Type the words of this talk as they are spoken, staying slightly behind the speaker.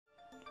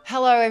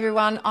Hello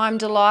everyone, I'm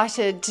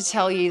delighted to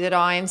tell you that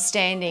I am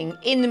standing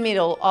in the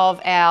middle of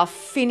our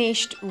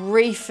finished,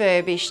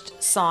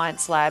 refurbished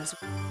science labs.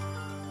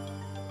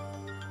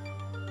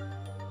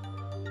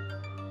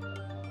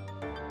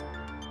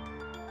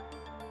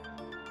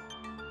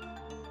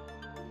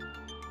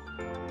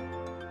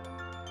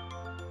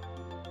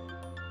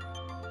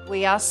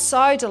 We are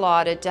so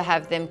delighted to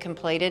have them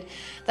completed.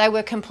 They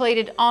were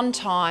completed on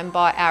time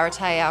by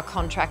Arate, our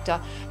contractor,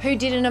 who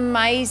did an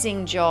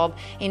amazing job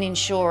in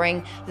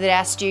ensuring that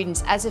our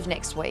students, as of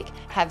next week,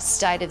 have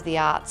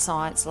state-of-the-art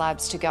science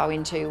labs to go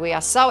into. We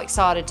are so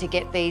excited to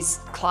get these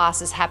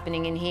classes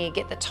happening in here,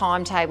 get the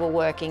timetable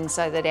working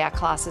so that our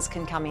classes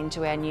can come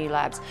into our new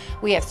labs.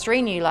 We have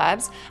 3 new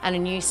labs and a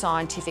new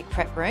scientific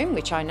prep room,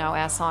 which I know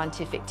our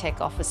scientific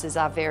tech officers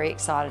are very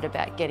excited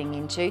about getting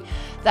into.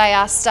 They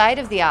are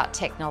state-of-the-art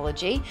technology.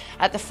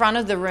 At the front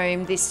of the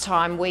room this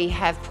time we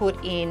have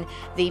put in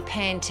the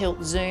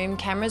pan-tilt zoom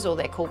cameras, or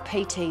they're called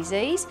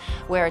PTZs,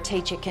 where a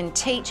teacher can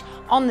teach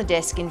on the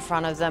desk in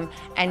front of them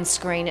and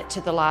screen it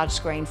to the large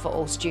screen for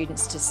all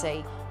students to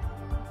see.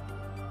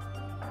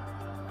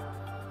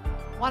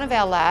 One of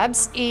our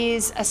labs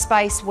is a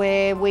space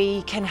where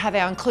we can have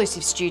our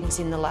inclusive students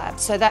in the lab.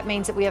 So that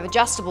means that we have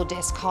adjustable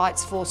desk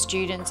heights for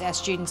students, our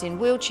students in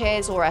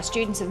wheelchairs or our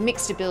students of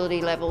mixed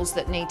ability levels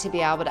that need to be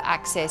able to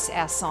access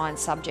our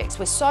science subjects.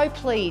 We're so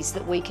pleased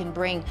that we can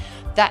bring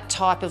that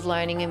type of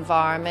learning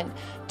environment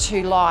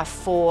to life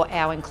for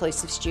our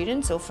inclusive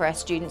students or for our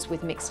students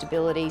with mixed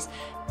abilities.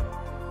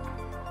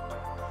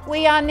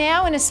 We are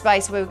now in a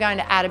space where we're going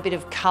to add a bit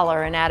of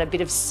colour and add a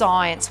bit of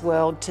science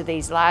world to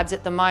these labs.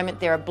 At the moment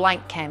they're a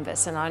blank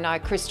canvas, and I know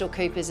Crystal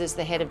Coopers, as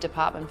the head of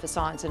Department for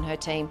Science, and her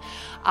team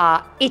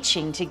are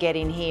itching to get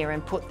in here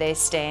and put their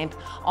stamp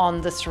on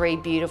the 3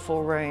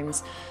 beautiful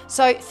rooms.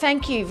 So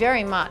thank you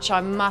very much,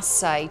 I must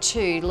say,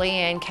 to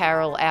Leanne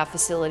Carroll, our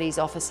facilities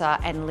officer,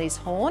 and Liz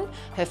Horn,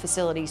 her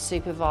facilities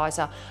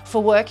supervisor,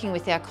 for working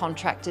with our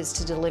contractors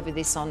to deliver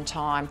this on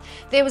time.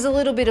 There was a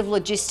little bit of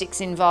logistics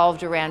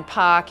involved around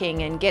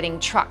parking and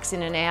getting trucks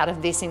in and out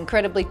of this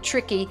incredibly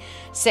tricky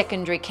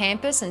secondary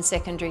campus and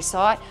secondary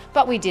site,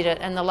 but we did it,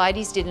 and the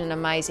ladies did an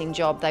amazing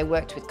job. They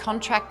worked with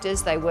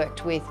contractors, they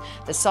worked with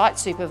the site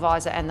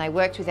supervisor, and they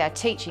worked with our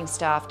teaching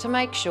staff to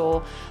make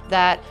sure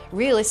that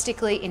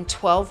realistically in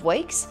 12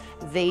 weeks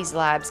these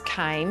labs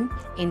came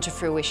into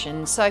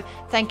fruition. So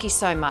thank you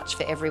so much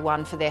for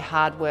everyone for their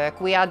hard work.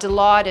 We are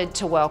delighted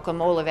to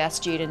welcome all of our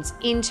students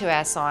into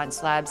our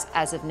science labs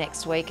as of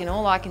next week, and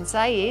all I can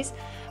say is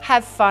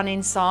have fun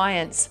in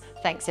science.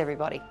 Thanks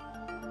everybody.